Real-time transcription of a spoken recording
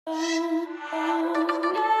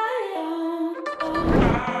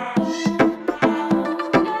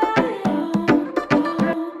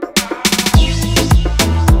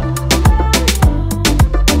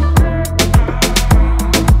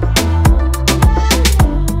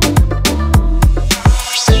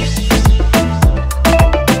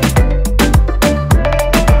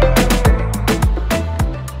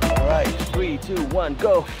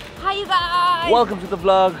go. Hi you guys. Welcome to the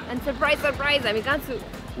vlog. And surprise, surprise, I mean,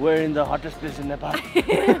 we're in the hottest place in Nepal.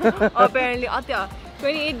 Apparently,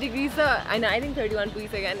 28 degrees. And I think 31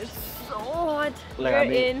 degrees again. It's so hot. Like,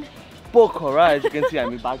 we're in Pokhara, as you can see.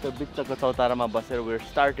 We're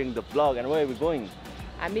starting the vlog. And where are we going?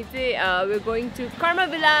 We're going to Karma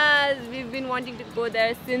Villas. We've been wanting to go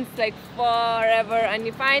there since like forever,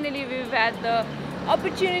 and finally we've had the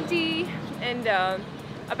opportunity. And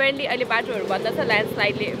apparently, early bato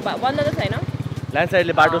landslide.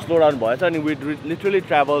 Landslide bato slow down boys. And we literally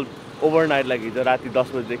traveled overnight, like it's rati 10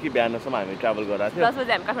 bajeki bihanasam हामी travel gara थियो. 10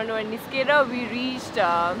 बजे हामी काठमाडौँबाट निस्केर we reached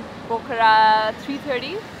Pokhara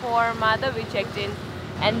 3:30 for Mada. We checked in,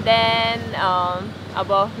 and then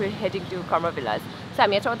we're heading to Karma Villas. So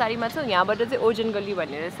हामी यहाँ चौतारीमा छौँ. यहाँबाट चाहिँ ओजन गल्ली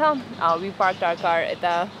भन्ने रहेछ. We parked our car at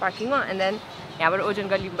the parking lot, and then यहाँबाट ओजन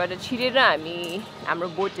गल्लीबाट छिरेर हाम्रो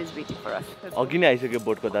boat is waiting for us. अघि नै आइसक्यो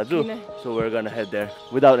बोटको दाजु. So we're gonna head there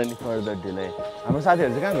without any further delay. हाम्रो साथीहरु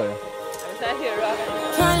चाहिँ कहाँ गयो? हाम्रो साथीहरु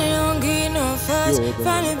Finally don't get no fuss.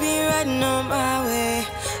 Finally be riding on my way.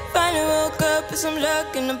 Finally woke up with some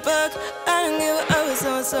luck in the book. I don't give a fuck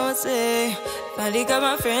what someone say. Finally got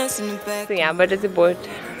my friends in the back. So यहाँबाट चाहिँ boat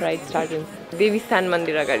ride starting. Devi Stan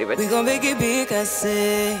Mandir अगाडिबाट. We gon' make it big, I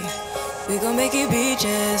say. We gon' make it big,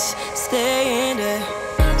 just stay in there.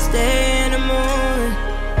 Stay in the moment.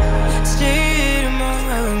 Stay in the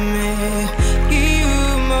moment with me. Give you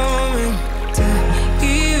a moment.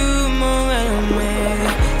 Give you a moment with me.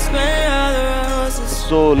 Spend all the roses.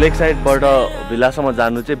 So lakeside बाट भिलासम्म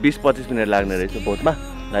जानु चाहिँ 20-25 minute लाग्ने रहेछ बोटमा.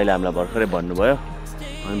 अहिले हामीलाई भर्खरै भन्नुभयो.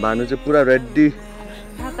 अनि भानु चाहिँ पुरा रेडी.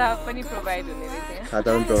 खाता पनि प्रोवाइड हुने रहेछ. खाता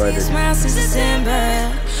पनि प्रोवाइड हुन्छ.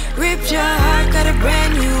 We've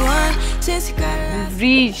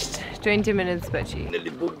reached 20 minutes पछि.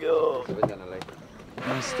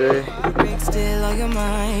 Namaste. Still on your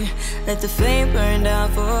mind. Let the flame burn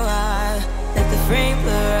down for a while. Let the flame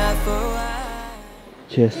blur out for a while.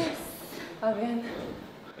 Cheers.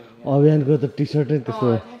 अभियानको त टी-शर्ट नै त्यस्तो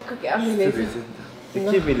हो.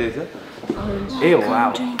 के मिलेछ? ए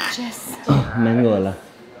वाउ. म्याङ्गो होला.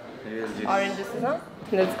 Oranges is huh?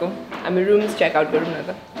 Let's go. हामी rooms check out गरौँ न त.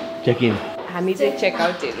 Check in. हामी चाहिँ check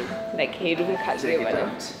out हेरौँ. Like हेरौँ खासै भने.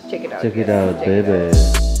 Check it out. Check it out, baby.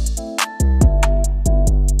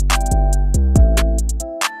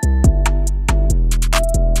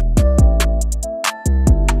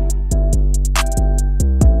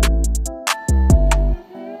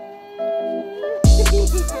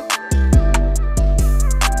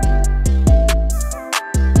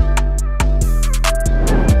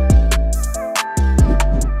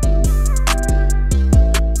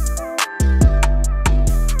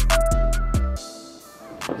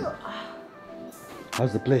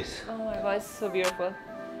 How's the place? Oh my god, it's so beautiful.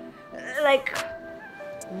 Like,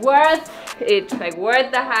 worth it. Like, worth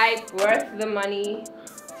the hype, worth the money.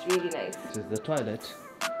 It's really nice. This is the toilet.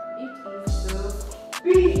 It is the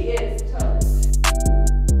biggest toilet.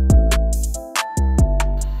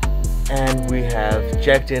 And we have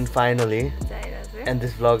checked in finally. And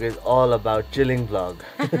this vlog is all about chilling vlog.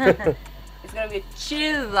 It's gonna be a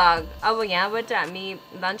chill vlog. अब यहाँबाट हामी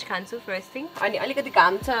lunch खान्छौँ first thing. अनि अलिकति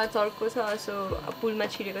घाम छ, चर्को छ, so पुलमा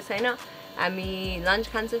छिरेको छैन. हामी lunch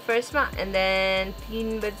खान्छौँ first मा, and then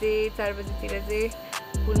 3 बजे 4 बजेतिर चाहिँ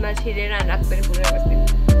पुलमा छिरेर अनि रात पनि पुलमा बस्दिन.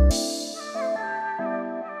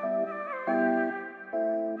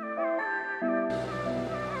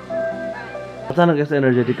 अचानक यस्तो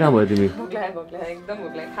एनर्जेटिक कहाँ भयो तिमी? भोक लाग्यो एकदम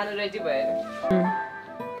भोक लाग्यो. खाना रेडी भयो.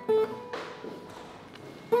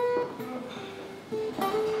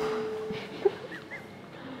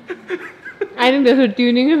 I think there's a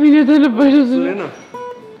tuning of video to the person.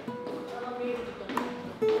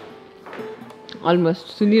 Almost.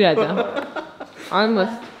 Suni raja.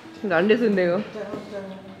 Almost. Dande sunde go.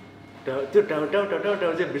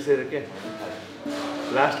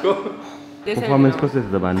 Last go. Performance कस्तो छ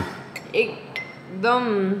त भानु? एकदम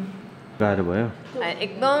गाह्रो भयो.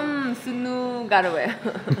 एकदम सुन्नु गाह्रो भयो.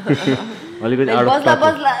 अलिकति आउट अफ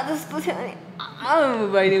बस्ला जस्तो थियो नि.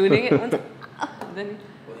 भइदियो हुने के हुन्छ.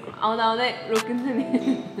 आउँदा आउँदै रोकिन्छ नि.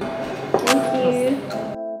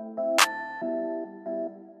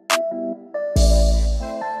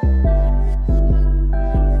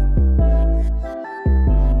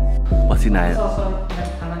 पसिना आयो.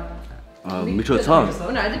 मिठो छ.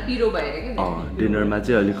 उनीहरु चाहिँ पिरो भएर के. डिनरमा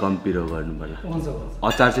चाहिँ अलि कम पिरो गर्नु पर्ला.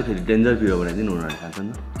 अचार चाहिँ फेरि डेन्जर पिरो बनाइदिनु उनीहरुले खान्छन्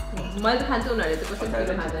नि. मैले त खान्छु उनीहरुले त कसरी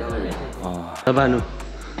पिरो खान्छ. भानु.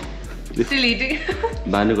 Still eating.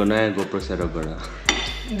 भानुको नयाँ GoPro सेटअपबाट.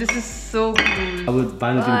 This is so cool.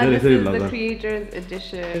 This is the creator's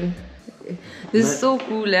edition. This is so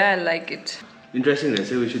cool. I like it. Interesting.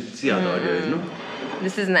 We should see how the audio is, no?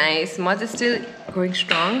 This is nice. म चाहिँ still going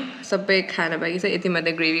strong. सबै खाना बाँकी छ यति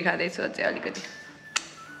मात्रै gravy खाँदैछु अझै अलिकति.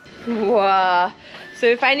 Wow. So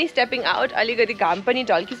we're finally stepping out. अलिकति घाम पनि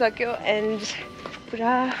ढल्किसक्यो and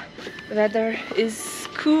पुरा weather is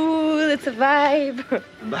cool. It's a vibe.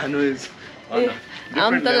 Banu is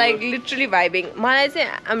I'm like literally vibing.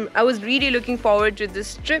 I was really looking forward to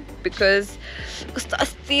this trip because कस्तो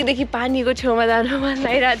अस्तिदेखि पानीको छेउमा जान मन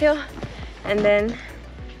लागिरहेको थियो. And then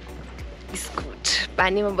it's good.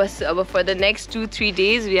 पानीमा बस्छु अब for the next 2-3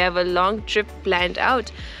 days we have a long trip planned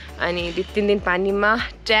out. अनि 2-3 दिन पानीमा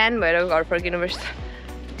tan भएर घर फर्किनुपर्छ.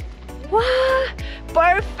 वाह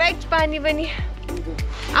perfect पानी पनि.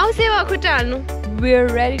 आऊ सेवा खुट्टा हाल्नु. We're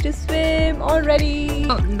ready to swim already.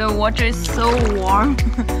 Oh, the water is so warm.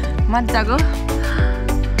 मजाको.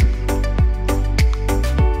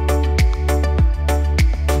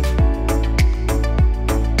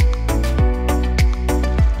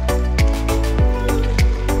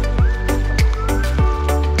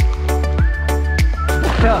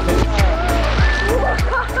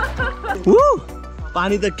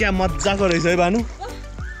 पानी त क्या मजाको रहेछ है भानु.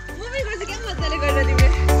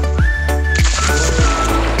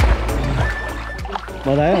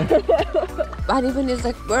 मजा आयो. पानी पनि is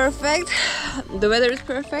like perfect. The weather is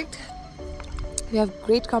perfect. We have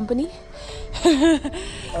great company.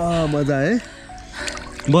 मजा है.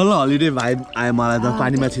 बल्ल हलिडे भाइब आयो मलाई त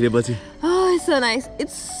पानीमा छिरेपछि. Oh, it's so nice.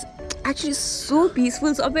 It's actually so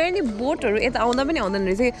peaceful. So apparently boatहरु यता आउँदा पनि आउँदैन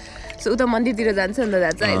रहेछ. So उता मन्दिरतिर जान्छ नि त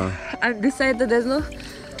that side. And this side there's no.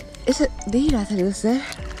 It's देखिरहेछ नि सर.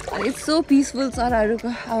 It's so peaceful. चराहरुको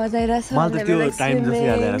आवाज आइरहेछ. मलाई त त्यो टाइम जस्तो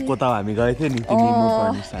याद आएर कोता हामी गए थिए नि तिमी म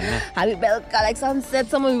फर्निस हैन. हामी बेलुका like sunset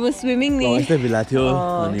some we were swimming नि. यस्तै भिला थियो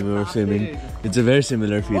अनि we were swimming. It's a very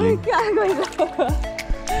similar feeling.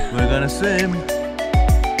 We're gonna swim.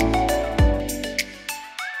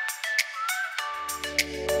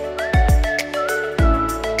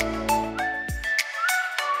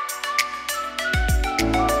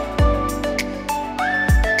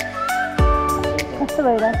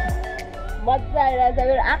 मजा आइरहेछ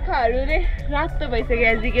मेरो आँखाहरुले रातो भइसक्यो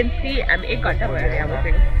as you can see हामी 1 घण्टा भयो यहाँ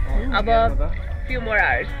बसेको अब few more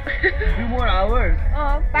hours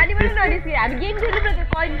पानी पनि ननिस्कियो हामी गेम खेल्नु पर्छ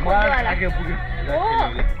कोइन खोज्नुवाला हो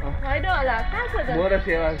हैन होला कहाँ छ त मोर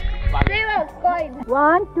सेवा coin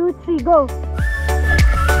 1 2 3 go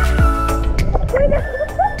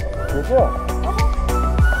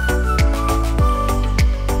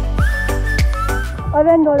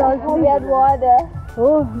Aven go out. We had water.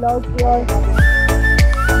 Oh, loud water.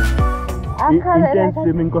 Intense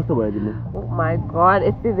swimming कस्तो भयो तिमीले? Oh my god,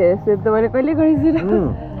 यति धेरै स्विम त मैले कहिले गरेको छैन.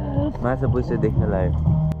 माछा पुछे देख्न लाग्यो.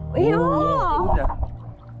 ए हो.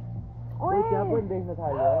 ओइ त्यहाँ पनि देख्न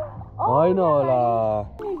थाल्यो. हैन होला.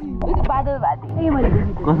 उति बादल भाती. ए मैले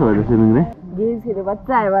देखेको. कस्तो भयो स्विमिङ रे? गेम्स खेल्नु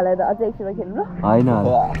मजा आयो मलाई त अझै एकछिन खेल्नु ल. हैन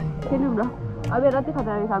होला. खेल्नु ल. अब राति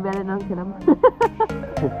खतरा रहेछ अब बिहान नखेलौँ.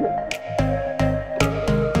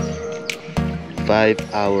 5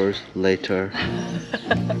 hours later.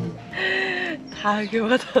 थाक्यो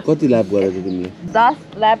म त. कति ल्याप गरेछ तिमीले? 10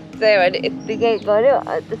 ल्याप चाहिँ भने यतिकै गर्यो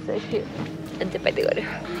अनि त्यसपछि अन्त पाइदै गर्यो.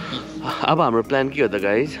 अब हाम्रो प्लान के हो त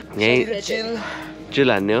गाइज? यही चिल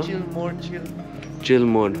हान्ने हो? चिल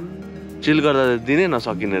मोड. चिल गर्दा त दिनै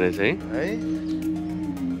नसकिने रहेछ है?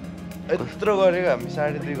 यत्रो गरेको हामी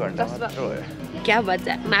 2.5 घण्टा मात्र भयो. क्या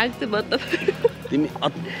बच्चा नाक चाहिँ बत्त. तिमी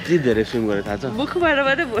अति धेरै स्विम गरे थाहा छ? मुखबाट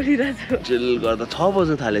मात्रै बोलिरहेको छु. चिल गर्दा 6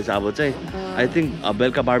 बज्न थालेछ अब चाहिँ. आई थिंक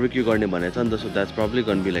बेलुका बार्बिक्यू गर्ने भनेछ नि त. So that's probably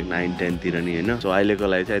gonna be like 9-10 तिर नि हैन. सो अहिलेको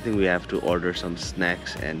लागि चाहिँ I think we have to order some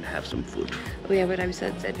snacks and have some food. उ यहाँ हामी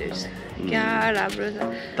सनसेट हेर्छ. क्या राम्रो छ.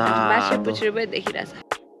 माछा पुछेर पनि देखिरहेछ.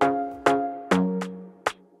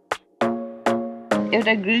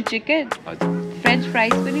 एउटा ग्रिल चिकन, फ्रेन्च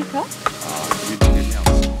फ्राइज पनि छ.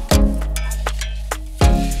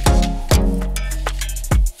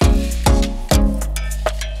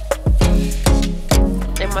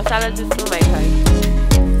 मसाला जस्तो माइ खाए.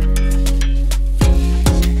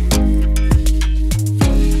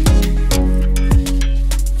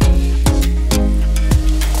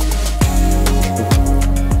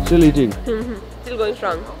 Still eating. Still going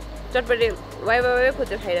strong. Chatpati. Why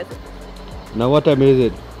खोजेर खाइरहेको छु. Now what time is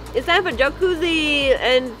it? It's time for jacuzzi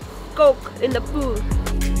and coke in the pool.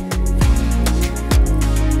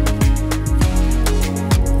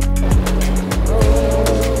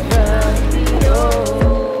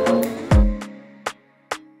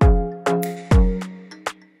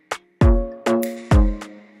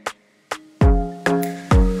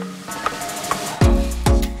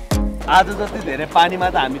 आज जति धेरै पानीमा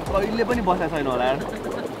त हामी कहिले पनि बसेको छैन होला.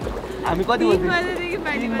 हामी कति बजे?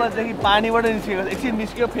 3 बजेदेखि पानीबाट निस्केको. एकछिन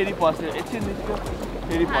निस्क्यो फेरि पस्यो, एकछिन निस्क्यो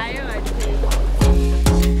That's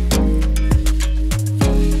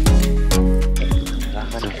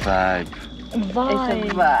a vibe. It's a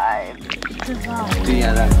vibe.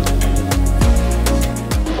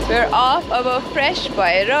 We're off about fresh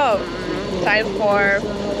bhayera. Time for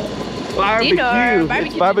Barbecue. dinner.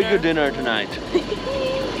 It's barbecue dinner tonight.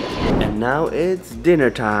 And now it's dinner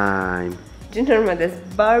time. Dinner ma there's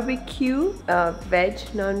barbecue, veg,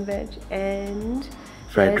 non-veg, and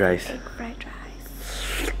Fried there's rice. egg fried rice.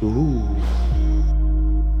 Ooh.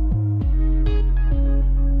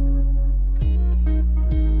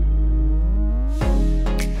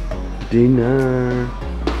 Dinner.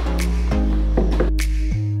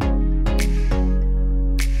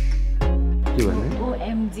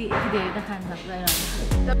 OMG,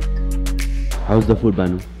 How's the food,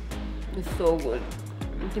 Banu? It's so good.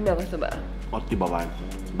 Timmy kasto ba? Atti baban.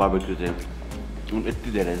 Barbecue चाहिँ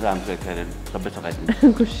यति धेरै छ, I'm so excited. सबै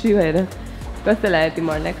सकाइदिनु. खुसी भएर कस्तो लाग्यो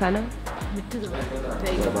तिमीहरूलाई खाना?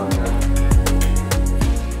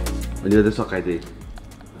 अनि यो त सकाइदिए.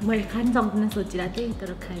 मैले खान सक्दिनँ सोचिरहेको थिएँ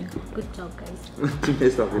तर खाएँ. गुड जब गाइस. तिमीले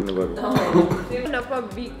सकिनु पर्यो.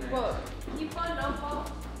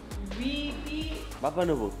 Papa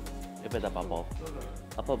no bu. Epeda papa.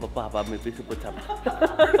 Apa me pisu puchap.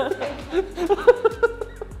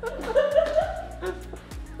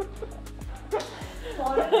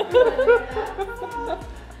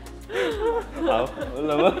 How?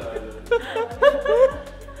 Lama.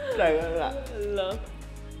 Jangan. Love.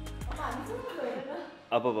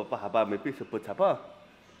 Apa me pisu puchap.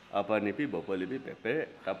 Apa ni pi bopo libi pepe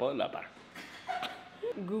apa lapa.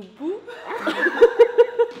 Gupu.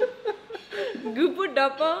 Gupu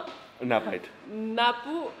dapa. Napait.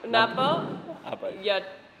 Napa. Apa? Yat.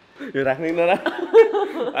 You're racking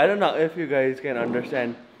I don't know if you guys can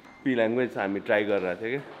understand P language. हामी try गरेर थिए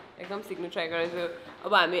के. एकदम सिक्नु try गरेको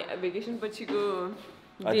अब हामी vacation पछिको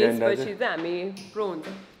डेज Agenda पछि चाहिँ हामी प्रो हुन्छ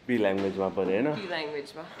P language मा पनि हैन. P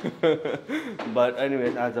ल्याङ्ग्वेजमा. But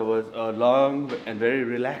anyways, as it was a long and very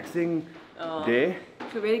relaxing day.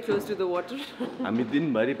 So very close to the water. हामी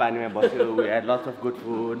दिनभरि पानीमा बस्यो. We had lots of good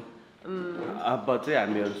food. अब चाहिँ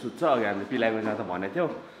हामीहरु सुत्छ. अघि हामीले P language मा त भनेको थियौ.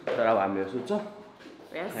 तर अब हामीहरु सुत्छ.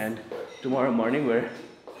 Yes. And tomorrow morning we're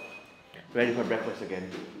ready for breakfast again.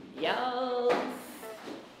 Yes.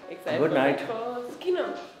 Excited Good for night. breakfast. Kiन?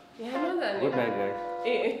 यहाँ नजाने. Good night, guys.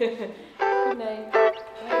 Good night.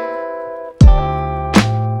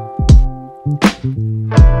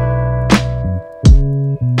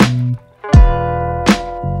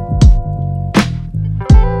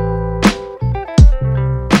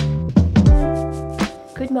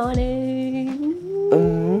 Good morning.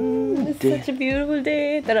 It's such a beautiful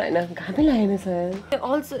day. तर हैन घामै लागेन सर.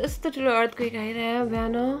 Also यस्तो ठुलो earthquake आइरह्यो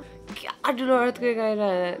बिहान. क्या ठुलो earthquake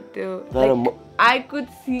आइरह्यो त्यो. Like I could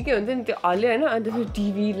see के हुन्छ नि त्यो हल्यो हैन अनि त्यसको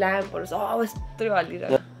टिभी ल्याम्पहरु सब यस्तो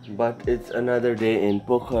हल्लिरहेको. But it's another day in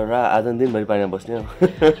Pokhara. आज दिनभरि पानीमा बस्ने हो.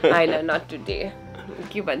 हैन not today.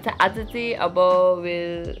 के भन्छ आज चाहिँ अब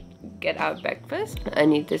we'll get our breakfast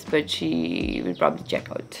अनि त्यसपछि we'll probably check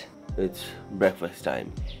out. It's breakfast time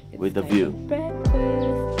with the view.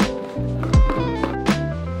 Breakfast.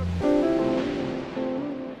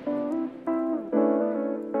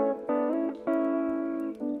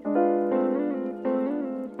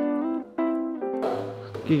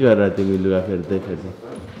 के गरेर तिमी लुगा फेर्दै फेर्दै?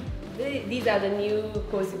 These are the new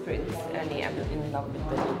cozy prints and I'm in love with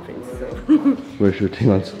the new prints. So. We're shooting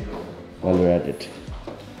also while we're at it.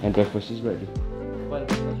 And breakfast is ready.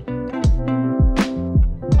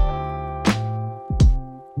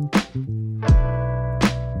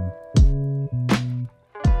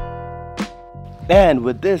 And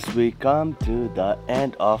with this, we come to the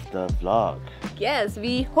end of the vlog. Yes,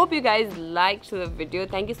 we hope you guys liked the video.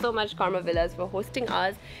 Thank you so much, Karma Villas, for hosting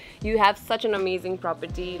us. You have such an amazing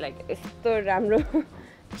property, like it's the ramro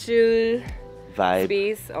chill Vibe.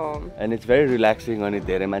 space. And it's very relaxing on it.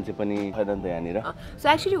 धेरै मान्छे पनि छैनन् त यहाँनिर. So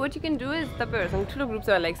actually what you can do is तपाईहरुसँग ठुलो groups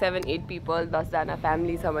are like 7-8 people, 10 जना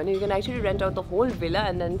family छ भने you can actually rent out the whole villa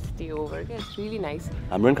and then stay over. Okay? It's really nice.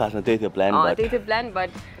 हाम्रो पनि खासमा त्यही थियो plan, but त्यही थियो plan, but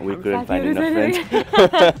we couldn't find enough friends.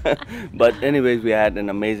 But anyways, we had an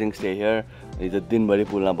amazing stay here. It's a dinbari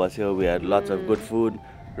poolna basyo. We had lots of good food,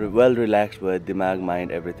 well relaxed with dimag,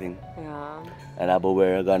 mind, everything. Yeah. And अब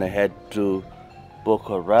we're gonna head to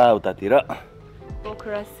Pokhara utatira.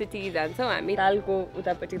 Pokhara city जान्छौँ हामी तालको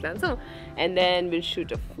उतापट्टि जान्छौँ and then we'll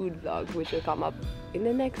shoot a food vlog which will come up in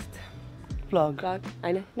the next Vlog.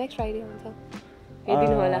 हैन next Friday हुन्छ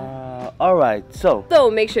हेरिदिनु होला. Alright,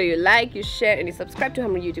 so make sure you like, you share and you subscribe to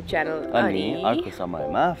हाम्रो YouTube channel. अनि अर्को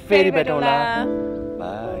समयमा फेरि भेटौँला.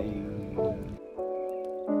 Bye.